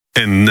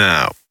And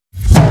now.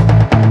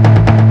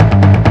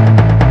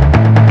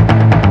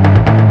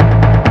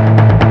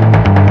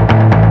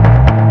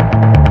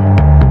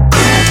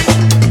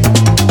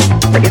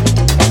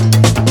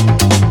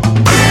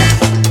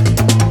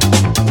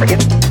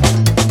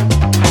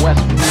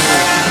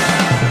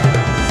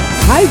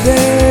 Hi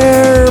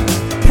there,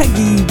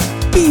 Peggy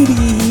Beatty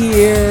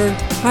here.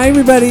 Hi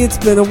everybody, it's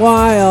been a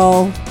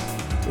while.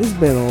 It's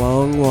been a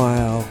long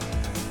while.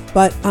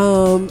 But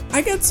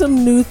I got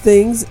some new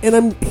things, and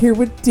I'm here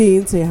with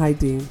Dean. Say hi,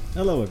 Dean.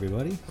 Hello,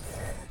 everybody.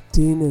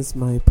 Dean is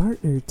my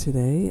partner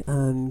today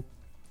on,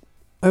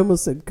 I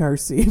almost said car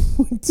scene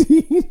with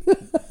Dean.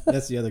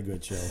 That's the other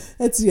good show.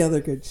 That's the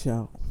other good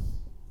show.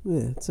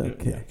 Yeah, it's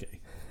okay. Yeah, okay.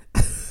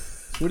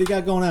 What do you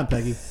got going on,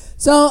 Peggy?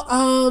 So,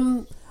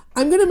 I'm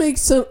gonna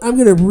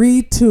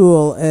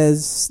retool,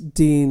 as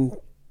Dean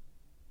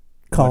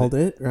called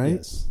it, right?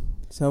 Yes.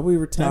 So we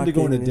were talking. Time to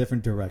go in a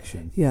different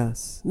direction.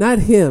 Yes, not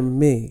him,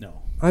 me.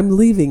 No. I'm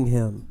leaving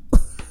him.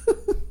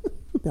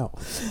 No,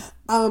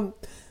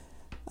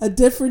 a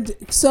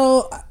different.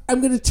 So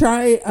I'm gonna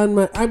try on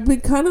my. I've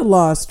been kind of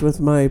lost with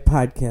my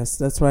podcast.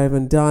 That's why I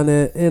haven't done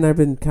it, and I've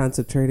been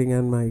concentrating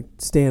on my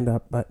stand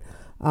up. But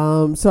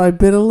so I've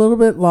been a little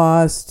bit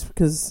lost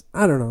because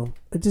I don't know.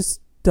 I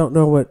just don't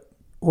know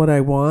what I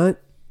want,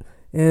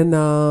 and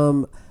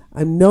I'm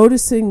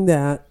noticing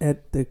that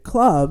at the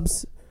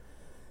clubs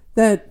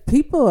that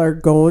people are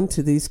going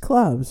to these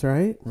clubs,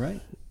 right?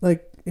 Right.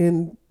 Like,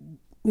 in,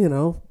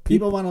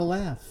 People want to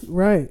laugh.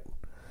 right.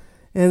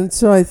 And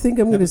so I think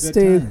I'm going to Have a good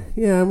stay. time.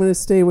 Yeah, I'm going to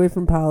stay away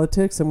from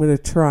politics. I'm going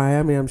to try.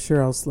 I mean, I'm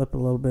sure I'll slip a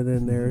little bit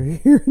in there,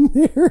 here and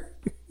there,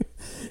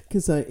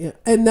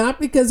 and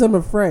not because I'm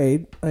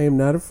afraid. I am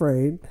not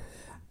afraid,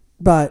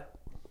 but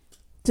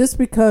just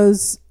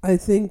because I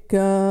think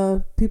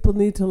people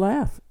need to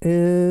laugh,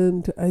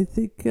 and I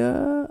think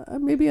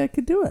maybe I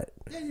could do it.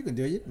 Yeah, you can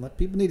do it.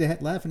 People need to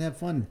laugh and have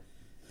fun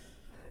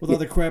with all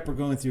the crap we're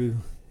going through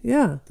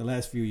Yeah. the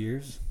last few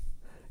years.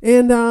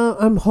 And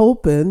I'm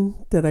hoping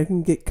that I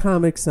can get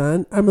comics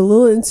on. I'm a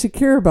little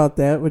insecure about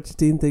that, which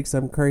Dean thinks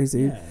I'm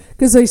crazy.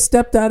 Because I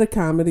stepped out of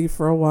comedy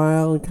for a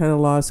while and kind of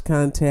lost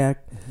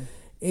contact. Mm-hmm.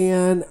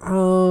 And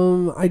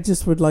I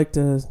just would like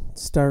to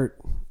start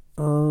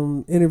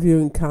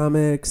interviewing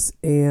comics.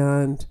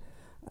 And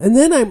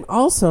then I'm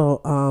also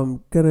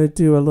going to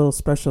do a little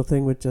special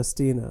thing with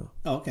Justina.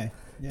 Oh, okay.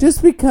 Yeah.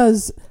 Just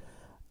because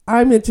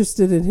I'm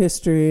interested in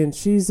history and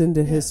she's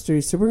into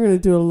history, so we're going to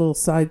do a little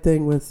side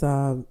thing with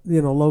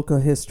local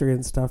history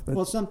and stuff.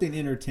 But something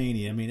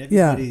entertaining. I mean,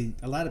 everybody,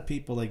 a lot of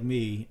people like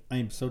me, I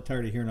am so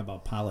tired of hearing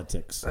about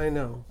politics. I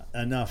know.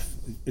 Enough.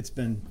 It's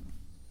been.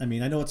 I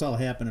mean, I know it's all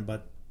happening,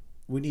 but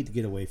we need to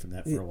get away from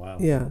that for a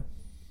while. Yeah.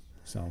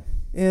 So.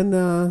 And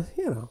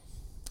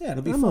Yeah,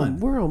 it'll be fun.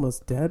 We're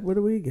almost dead. What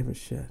do we give a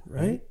shit,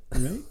 right?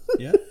 Right.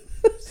 Yeah.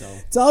 So.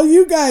 It's all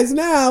you guys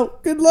now.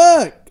 Good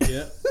luck.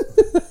 Yeah.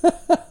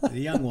 The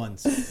young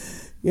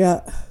ones.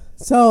 Yeah.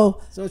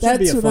 So it should that's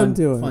be a what I'm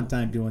doing. fun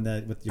time doing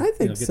that with your, I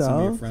think get so. some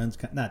of your friends,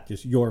 not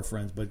just your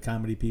friends, but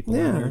comedy people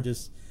Yeah. out there,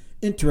 just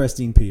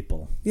interesting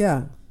people.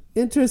 Yeah.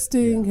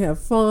 Interesting, have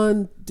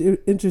fun, do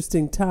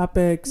interesting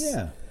topics.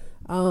 Yeah.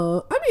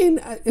 I mean,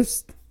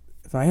 if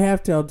I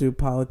have to, I'll do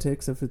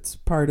politics if it's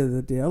part of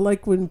the deal.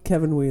 Like when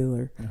Kevin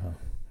Wheeler. Uh-huh.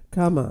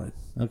 Come on.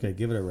 Okay,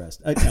 give it a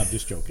rest. I'm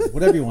just joking.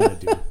 Whatever you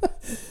want to do.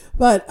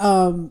 But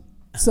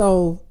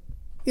so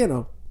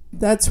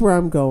that's where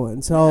I'm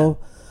going. So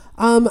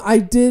I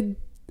did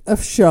a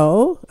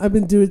show. I've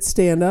been doing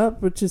stand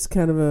up, which is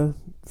kind of a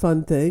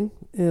fun thing,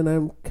 and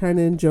I'm kind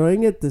of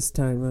enjoying it this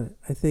time.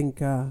 I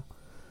think I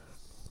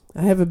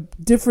have a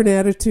different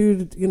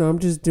attitude. I'm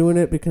just doing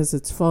it because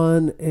it's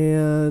fun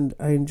and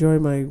I enjoy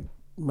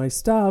my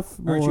stuff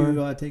more. Aren't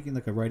you taking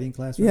like a writing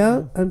class right Yeah,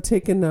 now? I'm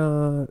taking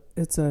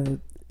it's a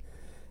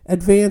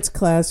advanced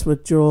class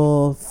with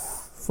Joel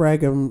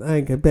Fragment. Oh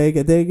my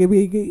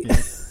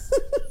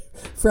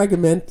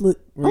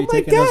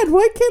God!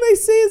 Why can't I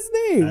say his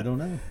name? I don't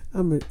know.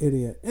 I'm an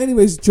idiot.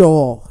 Anyways,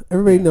 Joel.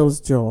 Everybody knows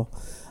Joel.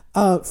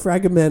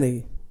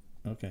 Fragmenti.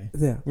 Okay.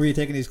 Yeah. Where are you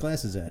taking these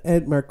classes at?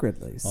 At Mark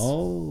Ridley's.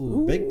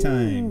 Oh, big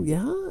time.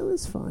 Yeah, it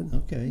was fun.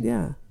 Okay.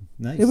 Yeah.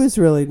 Nice. It was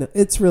really.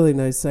 It's really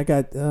nice. I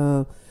got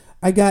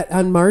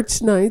on March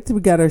 9th, we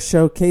got our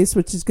showcase,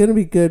 which is going to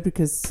be good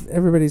because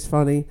everybody's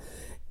funny.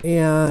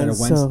 And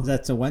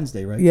that's a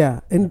Wednesday, right?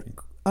 Yeah. And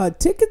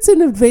tickets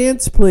in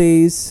advance,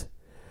 please.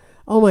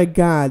 Oh my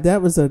God,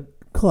 that was a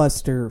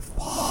cluster.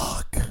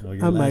 Fuck.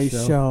 On my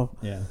show.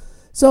 Yeah.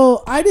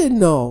 So I didn't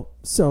know.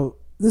 So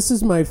this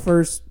is my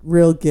first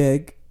real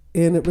gig,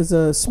 and it was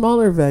a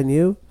smaller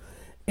venue,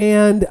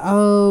 and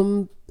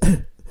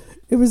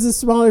it was a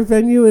smaller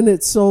venue, and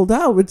it sold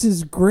out, which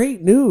is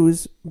great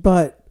news.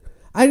 But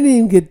I didn't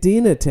even get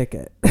Dean a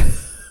ticket.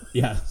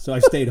 Yeah. So I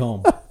stayed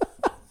home.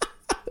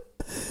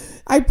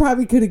 I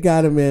probably could have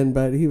got him in,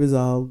 but he was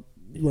all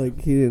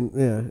like, he didn't.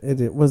 Yeah,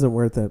 it wasn't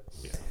worth it.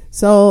 Yeah.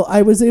 So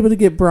I was able to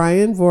get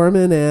Brian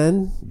Vorman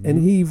in,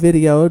 and he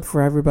videoed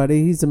for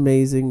everybody. He's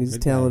amazing. He's a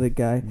talented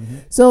guy. Mm-hmm.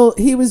 So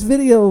he was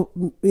video,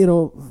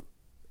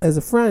 as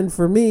a friend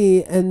for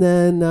me, and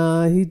then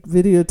he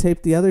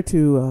videotaped the other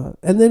two,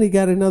 and then he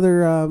got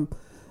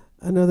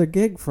another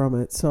gig from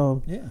it.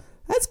 So yeah,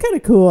 that's kind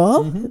of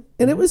cool,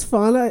 and it was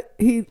fun.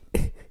 He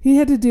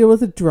had to deal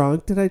with a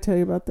drunk. Did I tell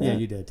you about that? Yeah,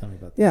 you did. Tell me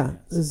about that. Yeah,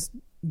 this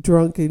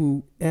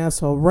drunken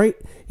asshole. Right,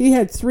 he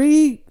had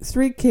three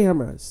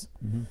cameras.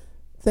 Mm-hmm.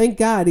 Thank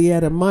God he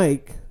had a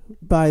mic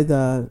by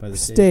the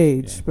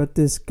stage, yeah. But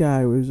this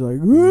guy was like,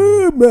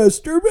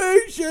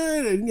 masturbation,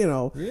 and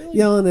really?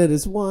 Yelling at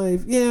his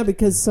wife. Yeah,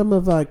 because some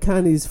of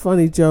Connie's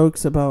funny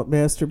jokes about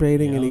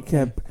masturbating, and he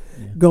kept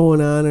going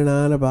on and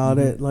on about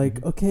it.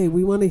 Like, okay,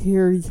 we want to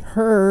hear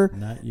her,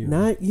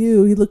 not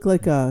you. He looked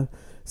like a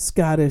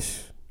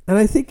Scottish, and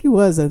I think he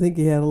was. I think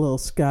he had a little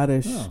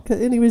Scottish,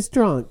 and he was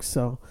drunk.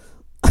 So,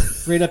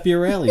 right up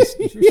your alley.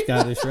 You're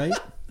Scottish, right?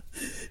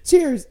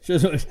 Cheers.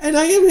 And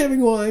I am having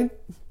wine.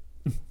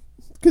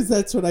 Because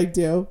that's what I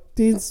do.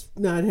 Dean's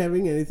not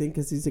having anything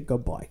because he's a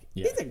good boy.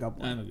 Yeah, he's a good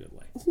boy. I'm a good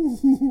boy.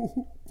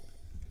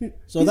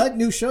 So that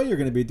new show you're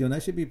going to be doing,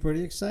 that should be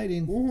pretty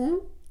exciting. Mm-hmm.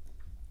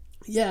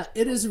 Yeah,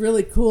 it is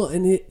really cool.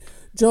 And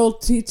Joel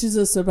teaches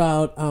us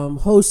about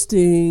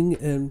hosting,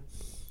 and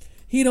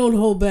he don't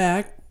hold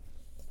back.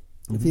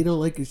 Mm-hmm. If you don't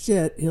like your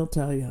shit, he'll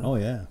tell you. Oh,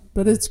 yeah.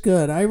 But it's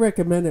good. I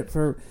recommend it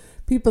for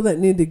people that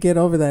need to get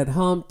over that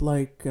hump,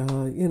 like,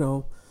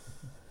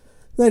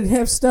 that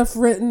have stuff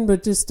written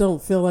but just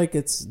don't feel like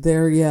it's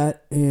there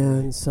yet,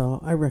 and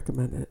so I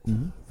recommend it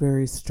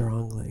very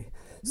strongly.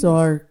 So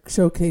our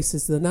showcase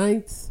is the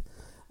 9th.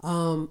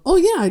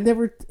 I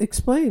never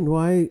explained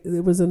why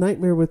it was a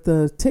nightmare with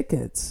the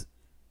tickets,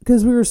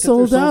 because we were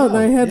sold out, and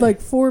I had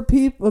like 5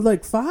 people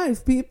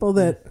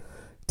that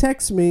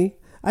text me.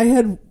 I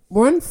had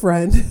one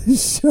friend who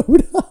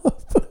showed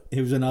up. He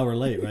was an hour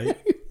late, right?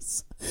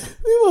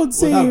 We won't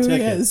say who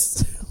he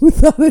is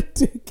without a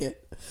ticket.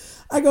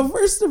 I go,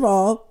 first of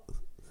all,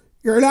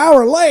 you're an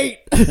hour late.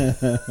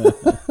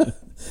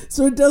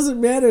 So it doesn't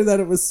matter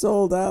that it was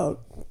sold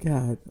out.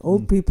 God,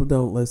 old people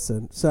don't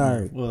listen.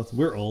 Sorry. Well,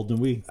 we're old and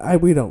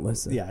we don't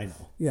listen. Yeah, I know.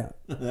 Yeah.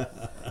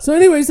 So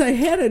anyways, I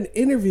had an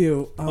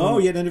interview.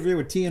 You had an interview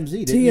with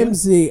TMZ, didn't you?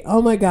 TMZ.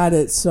 Oh my God,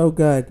 it's so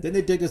good. Didn't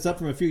they dig this up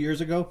from a few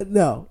years ago?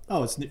 No.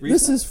 Oh, it's recent?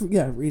 This is,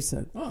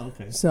 recent. Oh,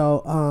 okay.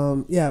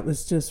 So, it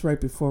was just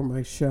right before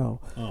my show.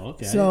 Oh,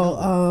 okay.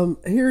 So,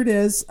 here it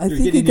is. You're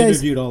getting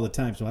interviewed all the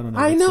time, so I don't know.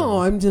 I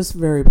know. I'm just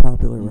very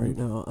popular right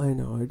now. I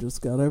know. I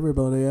just got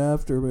everybody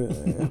after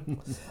me.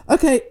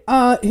 Okay,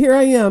 here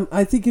I am.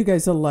 I think you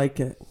guys will like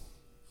it.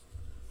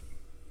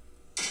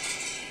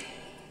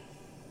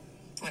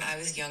 When I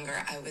was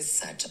younger, I was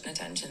such an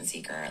attention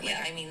seeker.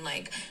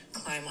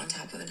 Climb on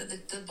top of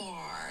the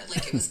bar.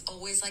 It was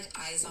always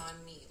eyes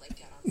on me.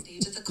 Get on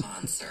stage at the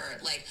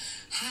concert.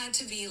 Had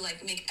to be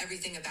make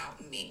everything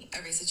about me.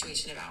 Every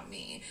situation about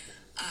me.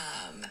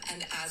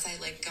 And as I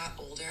got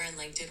older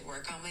and did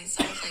work on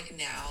myself,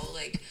 now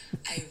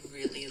I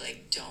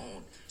really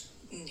don't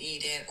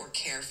need it or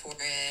care for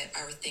it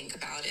or think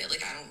about it.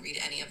 I don't read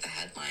any of the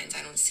headlines.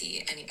 I don't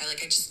see any. I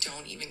just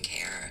don't even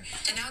care.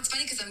 And now it's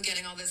funny because I'm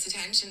getting all this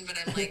attention, but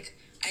I'm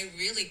I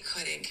really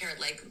couldn't care.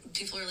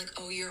 People are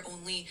oh, you're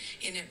only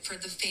in it for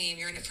the fame.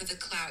 You're in it for the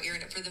clout. You're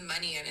in it for the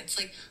money. And it's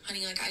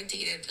honey, I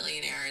dated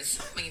billionaires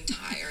my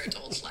entire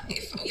adult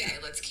life. Okay,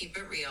 let's keep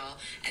it real.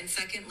 And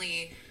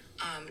secondly,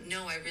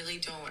 no, I really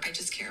don't. I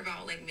just care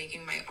about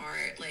making my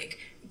art,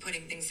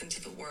 putting things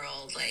into the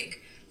world.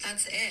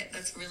 That's it.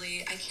 That's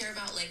really, I care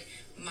about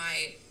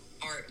my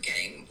art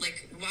getting,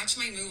 watch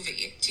my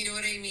movie. Do you know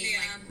what I mean?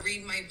 Yeah.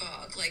 Read my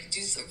book. Do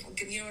so,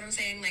 you know what I'm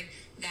saying?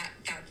 That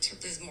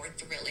is more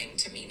thrilling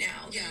to me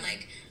now than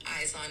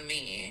eyes on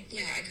me.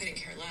 I couldn't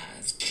care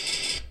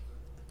less.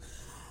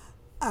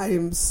 I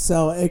am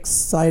so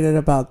excited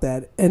about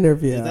that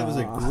interview. Yeah, that was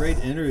a great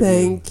interview.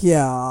 Thank you.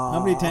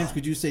 How many times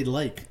could you say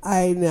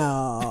I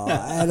know.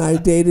 And I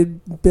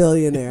dated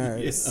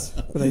billionaires.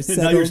 Yeah. But I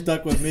settled, now you're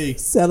stuck with me.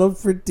 Settled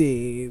for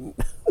Dean.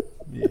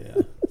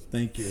 Yeah.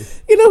 Thank you.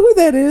 You know who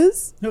that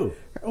is? Who?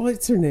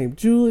 What's her name?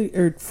 Julie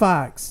or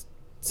Fox.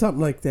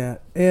 Something like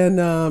that.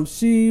 And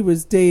she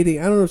was dating,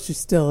 I don't know if she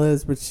still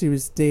is, but she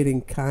was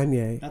dating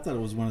Kanye. I thought it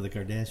was one of the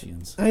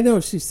Kardashians. I know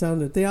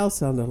they all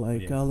sounded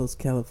like all those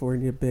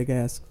California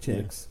big-ass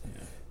chicks. Yeah.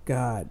 Yeah.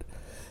 God.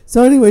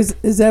 So anyways,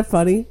 is that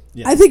funny?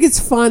 Yeah. I think it's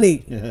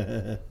funny.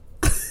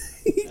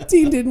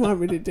 Dean didn't want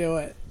me to do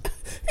it.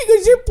 He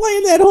goes, you're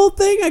playing that whole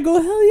thing? I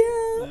go, hell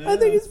yeah. I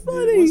think it's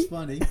funny. It was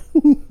funny.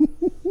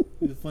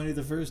 It was funny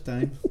the first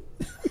time.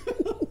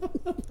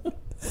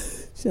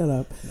 Shut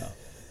up. No.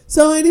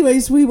 So,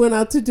 anyways, we went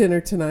out to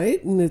dinner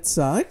tonight, and it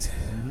sucked.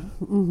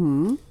 We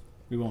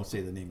won't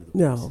say the name of the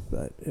place. No,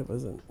 but it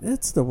wasn't.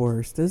 It's the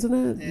worst, isn't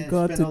it? Yeah, you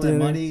go out to all dinner.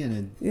 That money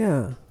and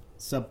a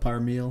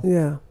subpar meal.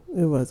 Yeah,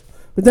 it was.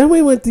 But then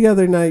we went the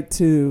other night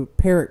to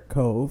Parrot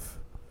Cove.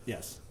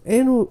 Yes.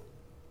 And,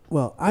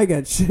 I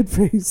got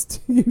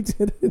shit-faced. You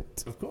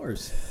didn't. Of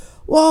course.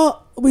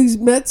 Well, we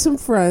met some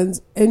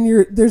friends,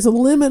 and there's a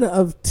limit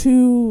of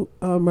 2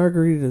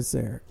 margaritas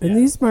there. And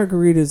these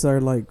margaritas are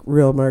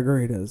real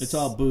margaritas. It's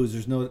all booze.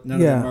 There's none of the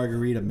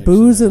margarita mix.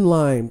 Booze and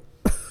lime.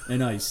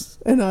 And ice.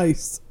 And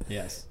ice.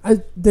 Yes.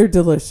 They're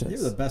delicious.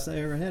 They're the best I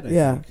ever had, I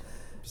think.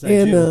 Besides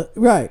And you.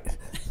 right.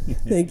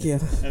 Thank you.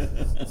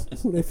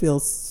 I feel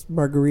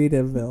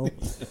Margaritaville.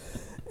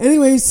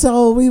 Anyway,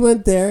 so we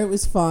went there. It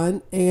was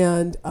fun.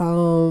 And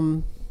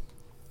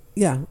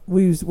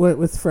we went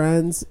with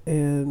friends,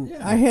 and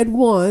I had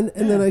one,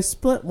 and then I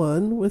split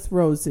one with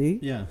Rosie.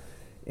 Yeah.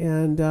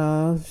 And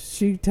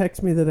she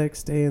texted me the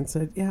next day and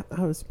said, "Yeah,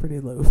 I was pretty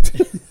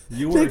lubed."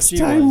 You were. Next she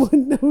time, was.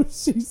 no,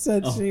 she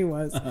said she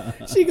was.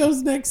 She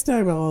goes, "Next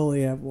time, I'll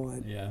only have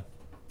one." Yeah.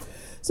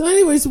 So,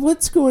 anyways,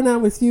 what's going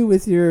on with you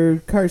with your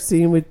car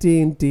scene with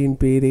Dean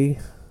Beatty?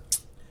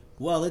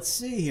 Well, let's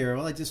see here.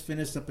 Well, I just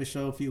finished up a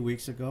show a few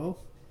weeks ago,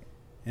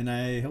 and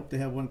I hope to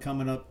have one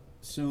coming up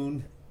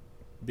soon,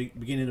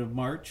 beginning of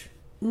March.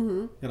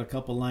 Mm-hmm. Got a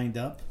couple lined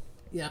up.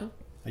 Yeah.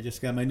 I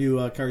just got my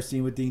new Car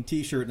Scene with Dean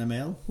T-shirt in the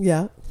mail.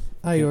 Yeah,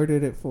 I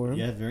ordered it for him.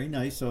 Yeah, very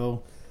nice.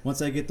 So once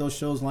I get those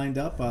shows lined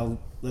up, I'll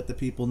let the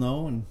people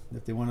know, and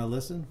if they want to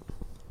listen,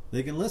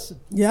 they can listen.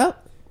 Yeah.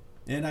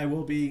 And I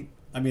will be,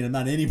 I mean, I'm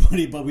not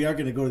anybody, but we are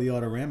going to go to the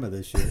Autorama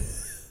this year.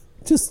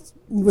 Just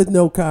with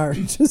no car,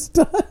 just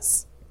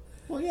us.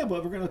 Well, yeah,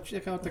 but we're going to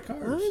check out the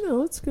cars. I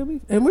know, it's going to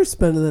be... And we're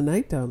spending the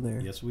night down there.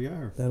 Yes, we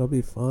are. That'll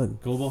be fun.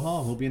 Cobo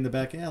Hall. We'll be in the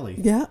back alley.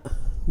 Yeah,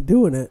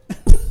 doing it.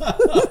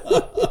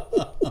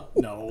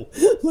 No.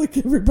 Like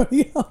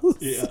everybody else.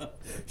 Yeah.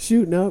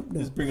 Shooting up.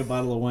 No. Just bring a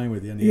bottle of wine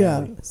with you in the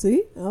alley.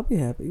 See? I'll be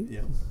happy.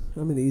 Yeah.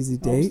 I'm an easy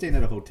I'm date. staying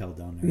at a hotel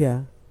down there.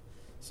 Yeah.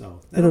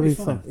 So it'll be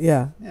fun.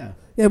 Yeah. Yeah.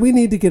 Yeah, we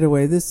need to get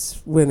away. This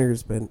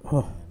winter's been... Oh.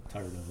 I'm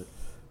tired of it.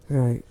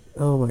 Right.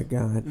 Oh, my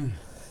God.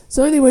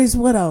 So, anyways,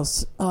 what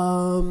else?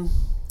 God,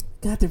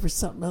 there was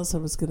something else I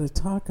was going to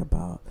talk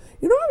about.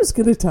 You know what I was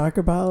going to talk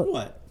about?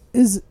 What?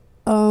 Is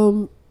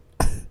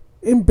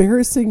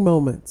embarrassing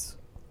moments.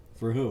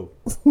 For who?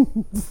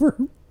 For,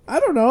 I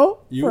don't know.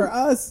 You? For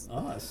us.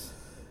 Us.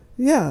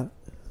 Yeah.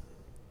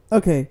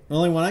 Okay. The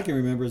only one I can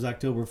remember is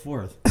October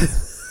 4th.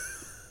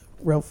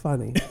 Real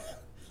funny.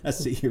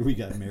 That's the year we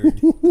got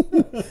married.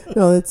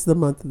 No, it's the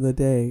month and the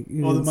day.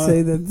 You Oh, the didn't month.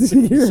 say that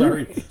the year.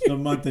 Sorry, the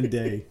month and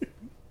day.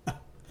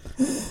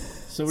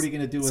 So what are you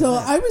going to do with So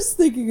that? I was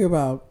thinking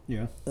about,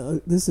 Yeah.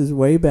 this is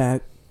way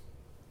back,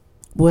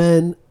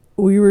 when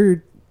we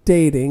were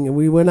dating and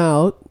we went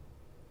out,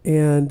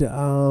 and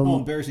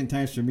embarrassing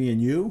times for me and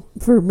you?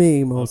 for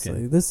me mostly.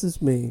 Okay. This is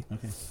me.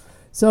 Okay.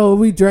 So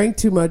we drank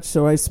too much,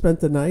 so I spent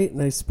the night,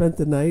 and I spent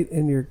the night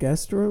in your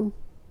guest room.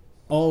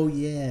 Oh,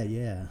 yeah,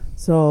 yeah.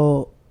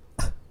 So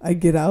I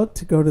get out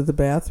to go to the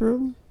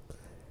bathroom,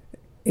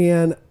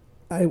 and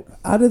I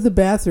out of the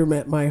bathroom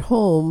at my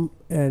home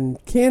in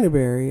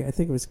Canterbury, I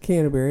think it was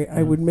Canterbury,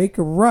 I would make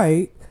a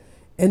right,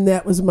 and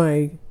that was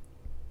my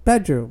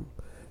bedroom.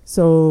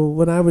 So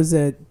when I was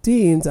at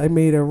Dean's, I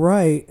made a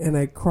right, and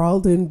I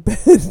crawled in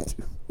bed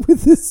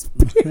with his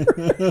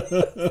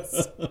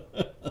parents.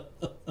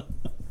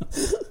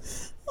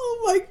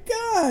 Oh my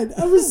God,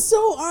 I was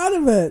so out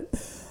of it.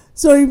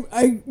 So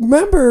I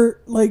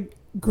remember like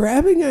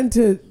grabbing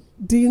onto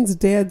Dean's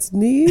dad's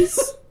knees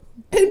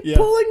and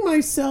pulling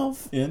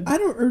myself in.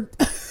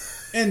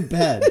 In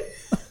bed.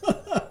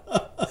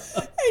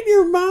 And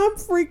your mom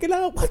freaking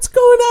out. What's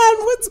going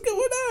on? What's going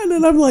on?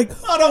 And I'm like,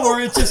 Oh, don't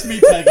worry, it's just me,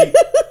 Peggy.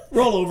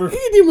 Roll over.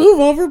 can you move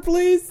over,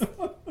 please?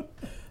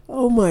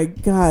 Oh my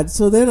God.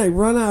 So then I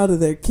run out of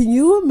there. Can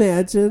you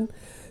imagine?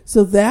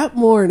 So that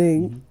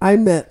morning I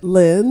met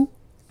Lynn,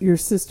 your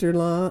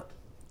sister-in-law.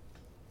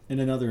 And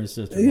another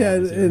sister.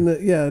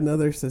 Yeah,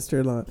 another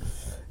sister-in-law.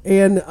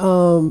 And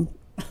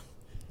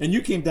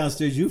you came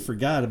downstairs, you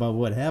forgot about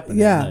what happened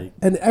that night.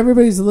 And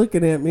everybody's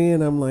looking at me,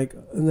 and I'm like,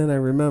 and then I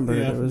remembered.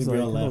 Yeah, It was we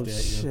like, all oh, laughed at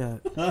you.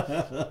 shit.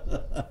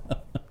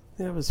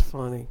 That was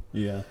funny.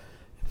 Yeah.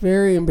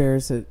 Very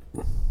embarrassing.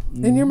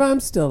 And your mom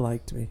still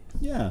liked me.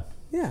 Yeah.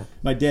 Yeah.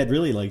 My dad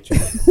really liked you.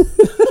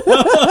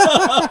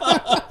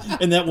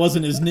 And that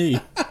wasn't his knee.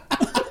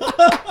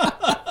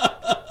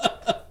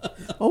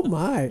 Oh,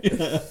 my.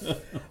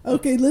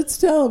 Okay, let's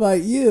tell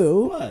about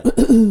you. What?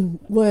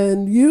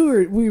 When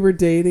we were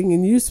dating,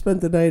 and you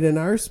spent the night in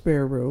our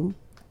spare room.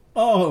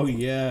 Oh,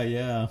 yeah,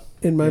 yeah.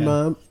 In my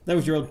mom. That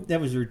was your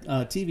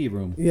TV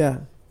room. Yeah.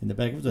 In the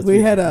back. It was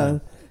We had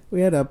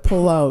a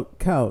pull-out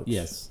couch.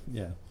 Yes,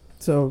 yeah.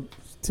 So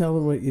tell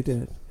them what you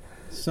did.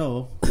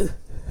 So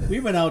we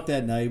went out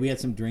that night. We had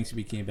some drinks.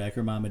 We came back.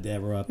 Her mom and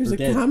dad were up. There's Her a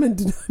dad, common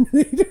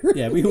denominator.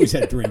 Yeah, we always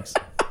had drinks.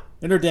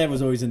 And her dad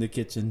was always in the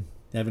kitchen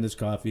having his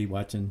coffee,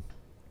 watching,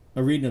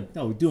 or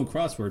doing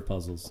crossword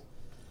puzzles.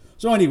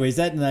 So anyways,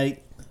 that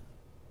night,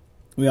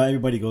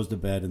 everybody goes to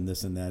bed and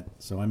this and that.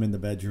 So I'm in the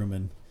bedroom,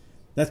 and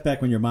that's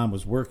back when your mom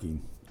was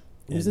working.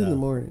 It was in the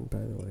morning, by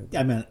the way. Yeah,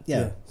 I mean,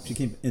 she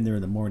came in there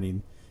in the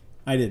morning.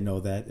 I didn't know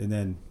that, and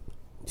then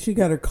she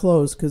got her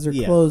clothes because her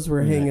clothes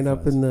were hanging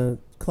up in the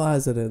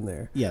closet in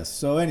there. Yes.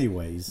 So,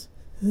 anyways,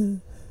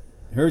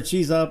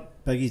 she's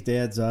up. Peggy's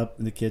dad's up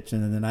in the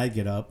kitchen, and then I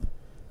get up,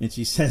 and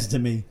she says to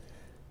me,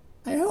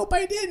 "I hope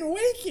I didn't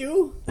wake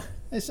you."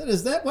 I said,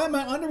 "Is that why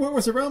my underwear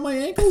was around my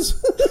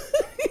ankles?"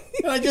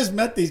 And I just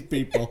met these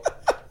people.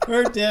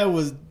 Her dad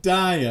was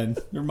dying.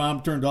 Her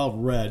mom turned all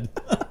red.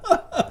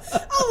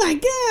 I'll Oh my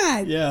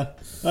God. Yeah,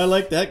 I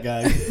like that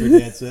guy, your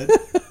dad said.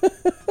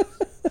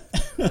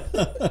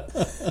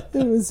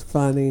 It was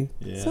funny.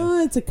 Yeah. So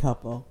it's a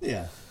couple.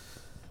 Yeah.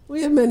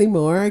 We have many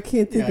more. I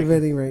can't think of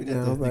any right we'd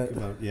have now, to think but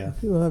about, yeah.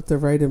 we'll have to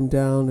write them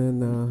down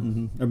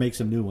and Or make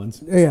some new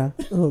ones. yeah.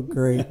 Oh,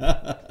 great.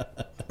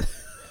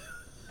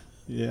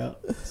 Yeah.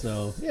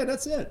 So, yeah,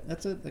 that's it.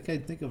 That's it. I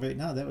can't think of right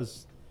now. That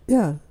was,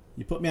 Yeah,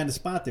 you put me on the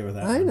spot there with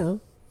that I one.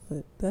 know.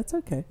 But that's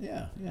okay.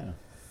 Yeah, yeah.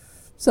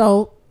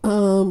 So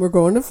we're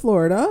going to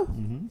Florida.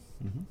 Mm-hmm.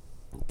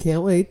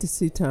 Can't wait to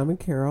see Tom and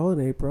Carol in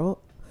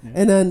April. Yeah.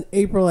 And on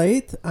April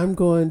 8th, I'm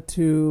going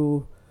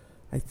to,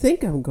 I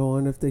think I'm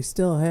going, if they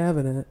still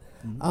having it,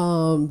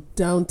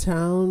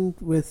 downtown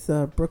with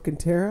Brooke and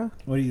Tara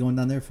What are you going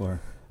down there for?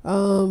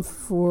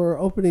 for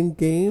opening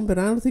game. But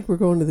I don't think we're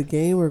going to the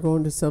game. We're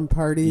going to some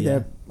party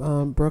Yeah.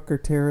 that Brooke or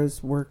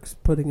Tara's work's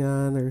putting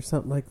on or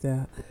something like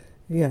that.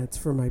 Yeah, it's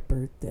for my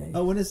birthday.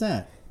 Oh, when is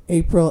that?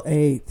 April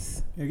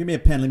 8th. Here, give me a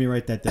pen. Let me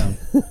write that down.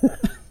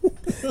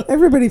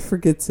 Everybody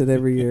forgets it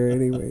every year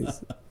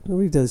anyways.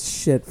 Nobody does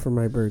shit for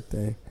my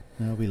birthday.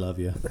 No, we love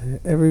you.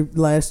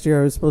 Last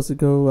year I was supposed to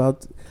go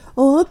out.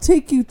 Oh, I'll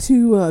take you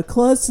to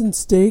Clausen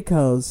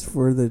Steakhouse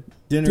for the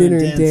Dinner dinner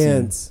and and dancing.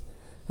 dance.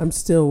 I'm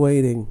still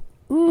waiting.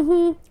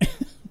 Mm-hmm.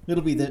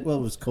 It'll be that. Well,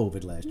 it was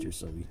COVID last year,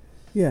 so we.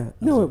 Yeah.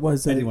 No, it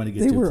wasn't. I didn't want to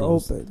get they too were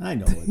close. open. I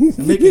know it.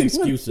 I'm making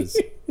excuses.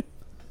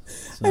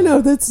 So, I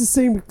know that's the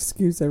same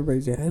excuse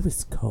everybody's. Yeah, it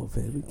was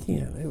COVID. We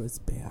can't. It was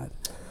bad.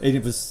 And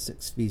it was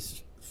 6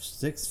 feet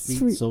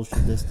Sweet. social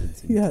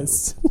distancing.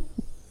 Yes. too.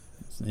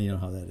 So you know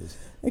how that is.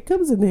 It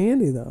comes in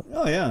handy though.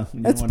 Oh yeah.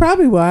 You That's don't wanna-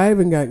 probably why I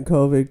haven't gotten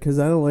COVID, because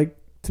I don't like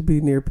to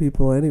be near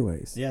people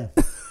anyways. Yeah.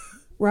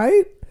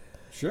 Right?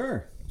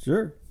 Sure.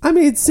 I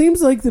mean, it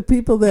seems like the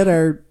people that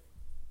are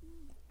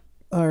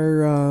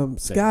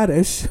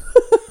Scottish.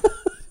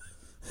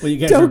 Well, you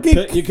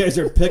guys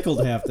are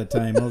pickled half the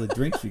time. All the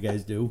drinks you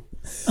guys do.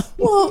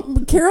 Well,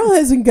 Carol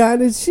hasn't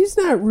gotten it. She's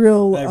not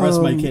real. I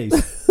rest my case.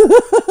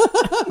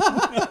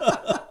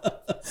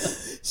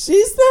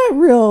 She's not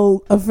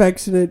real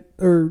affectionate,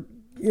 or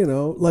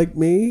like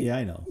me. Yeah,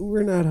 I know.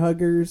 We're not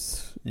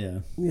huggers. Yeah.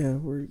 Yeah,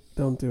 we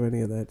don't do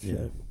any of that shit.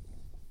 Yeah.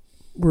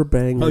 We're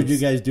bangers. How did you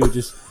guys do?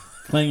 Just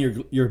clang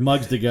your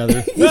mugs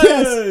together.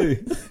 Yes.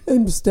 Hey!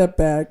 And step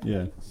back.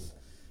 Yeah.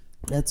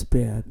 That's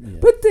bad. Yeah.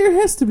 But there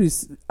has to be.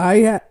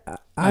 I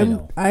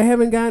know.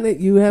 haven't gotten it.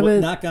 You Well,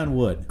 haven't. knock on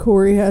wood.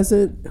 Corey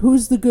hasn't.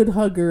 Who's the good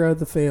hugger of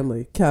the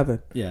family?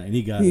 Kevin. Yeah, and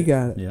he got He it.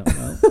 got it. Yeah.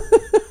 Well,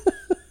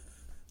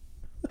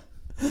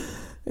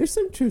 There's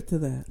some truth to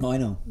that. oh, I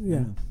know. Yeah. I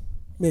know.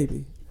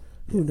 Maybe.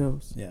 Who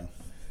knows? Yeah.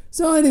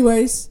 So,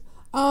 anyways,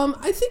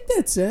 I think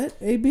that's it.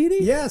 Hey, Beatty?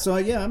 Yeah. So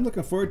I'm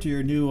looking forward to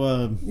your new.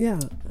 Yeah.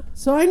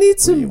 So I need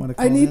do you some. wanna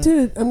I call need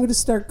that? to. I'm going to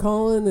start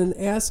calling and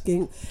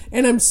asking,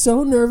 and I'm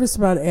so nervous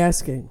about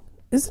asking.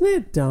 Isn't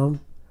it dumb?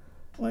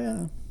 Well,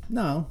 yeah.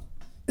 No.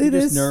 It You're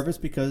just is. nervous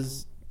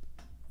because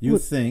you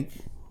What- think.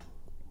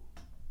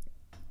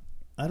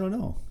 I don't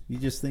know. You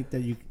just think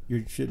that you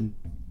shouldn't.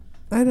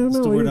 I don't That's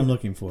know. the word either. I'm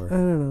looking for. I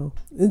don't know.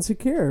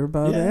 Insecure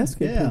about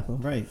asking people.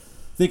 Right.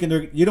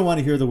 Thinking you don't want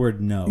to hear the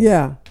word no.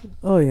 Yeah.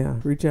 Oh yeah.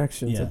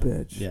 Rejection's Yeah. a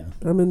bitch. Yeah.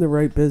 I'm in the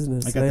right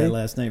business. I got eh? that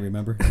last night.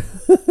 Remember?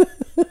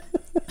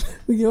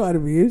 You ought to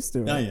be used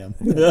to it. I am.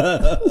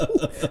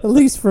 At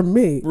least from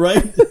me.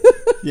 Right.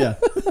 Yeah.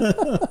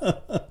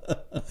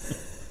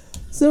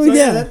 So, So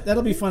yeah.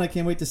 that'll be fun. I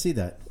can't wait to see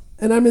that.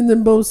 And I'm in the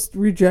most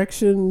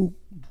rejection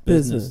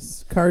Business.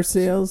 business. Car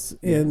sales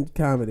and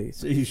comedies.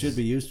 So you should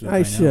be used to it. I by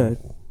now. should.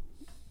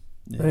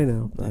 Yeah. I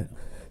know. But. Yeah.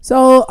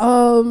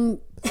 So,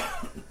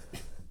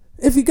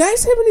 if you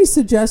guys have any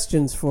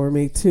suggestions for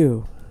me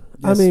too,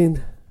 Yes. I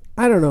mean,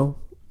 I don't know.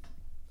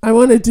 I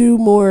want to do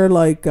more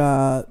like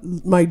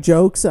my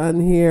jokes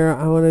on here.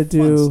 I want to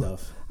Fun do.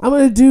 stuff. I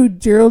want to do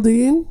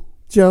Geraldine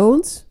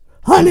Jones.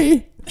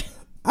 Honey,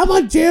 I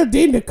want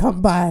Geraldine to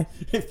come by.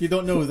 If you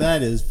don't know who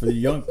that is, for the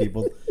young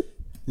people,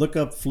 look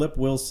up Flip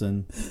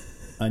Wilson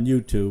on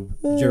YouTube.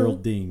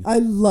 Geraldine. I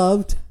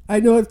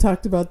know I've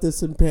talked about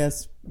this in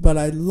past, but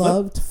I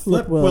loved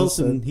Flip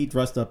Wilson. He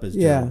dressed up as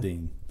Yeah.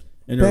 Geraldine,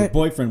 and her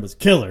boyfriend was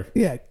Killer.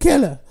 Yeah,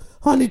 Killer.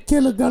 Honey,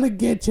 Killer gonna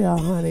get you,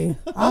 honey.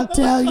 I'll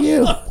tell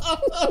you.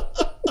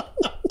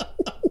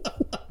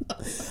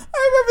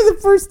 I remember the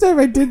first time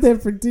I did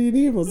that for Dean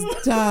Evils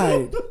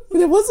died.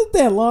 And it wasn't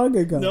that long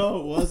ago.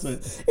 No, it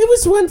wasn't. It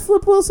was when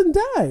Flip Wilson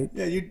died.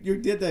 Yeah, you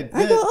did that.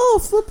 I go,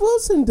 oh, Flip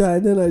Wilson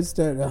died. Then I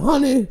started,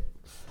 honey,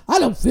 I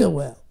don't feel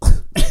well.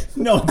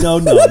 No.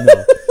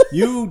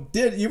 You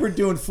were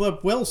doing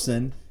Flip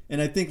Wilson,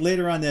 and I think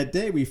later on that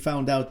day we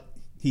found out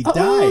he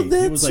died. He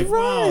that's was like,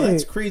 wow, right.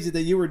 that's crazy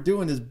that you were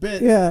doing this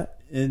bit. Yeah.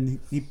 And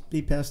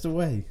he passed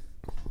away.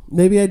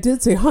 Maybe I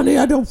did say, honey,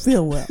 I don't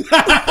feel well.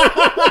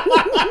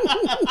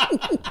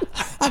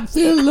 I'm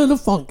feeling a little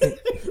funky.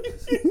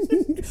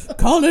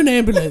 Call an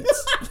ambulance.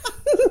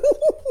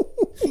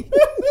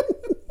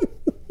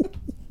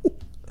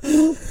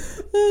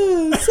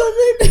 So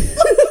maybe...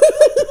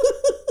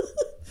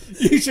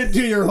 You should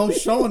do your whole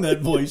show in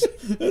that voice.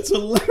 That's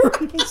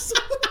hilarious.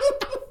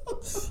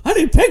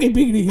 Honey, Peggy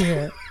Beatty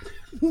here.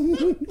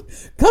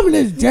 Coming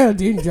as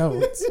Geraldine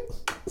Jones.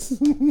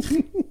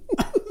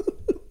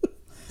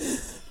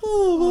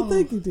 Oh, well,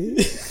 thank you, Dean.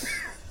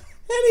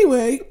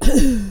 Anyway,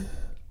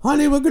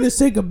 honey, we're going to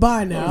say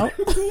goodbye now.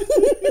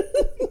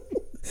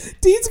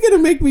 Dean's going to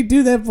make me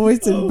do that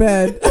voice in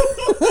bed.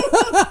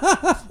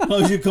 As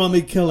long as you call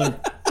me Killer.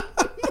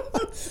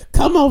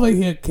 Come over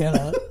here,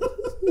 Killer.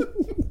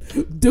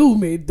 Do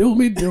me.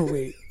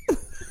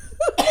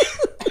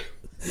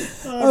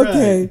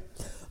 Okay. Right.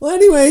 Well,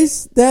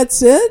 anyways,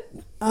 that's it.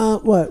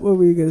 What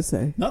were you going to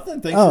say?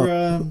 Nothing. Thanks for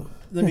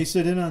letting me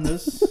sit in on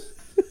this.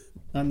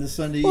 On this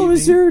Sunday evening.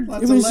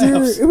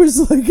 It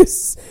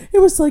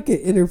was like an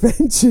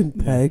intervention,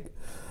 Peg.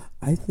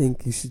 I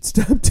think you should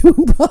stop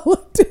doing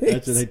politics.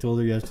 That's what I told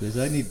her yesterday. I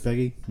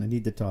said, I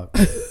need to talk.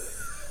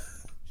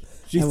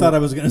 She thought I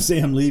was going to say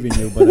I'm leaving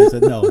you, but I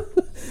said no.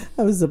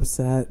 I was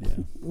upset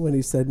when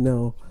he said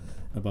no.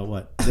 About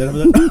what? That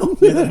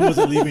I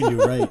wasn't leaving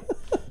you, right?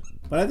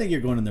 But I think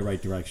you're going in the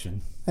right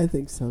direction. I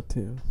think so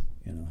too.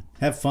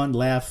 Have fun,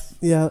 laugh.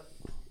 Yeah.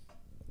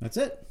 That's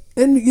it.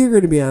 And you're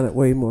going to be on it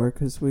way more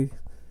because we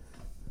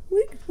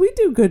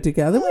do good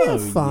together. We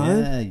have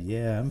fun.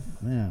 Yeah.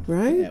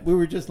 Right? Yeah, we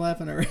were just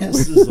laughing our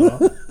asses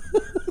off.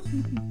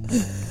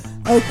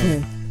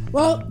 Okay.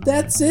 Well,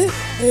 that's it.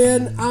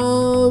 And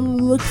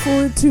look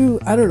forward to,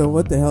 I don't know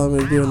what the hell I'm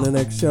going to do in the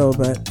next show,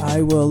 but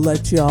I will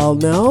let you all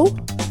know.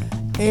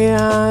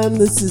 And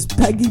this is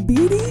Peggy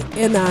Beatty,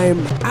 and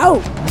I'm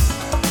out.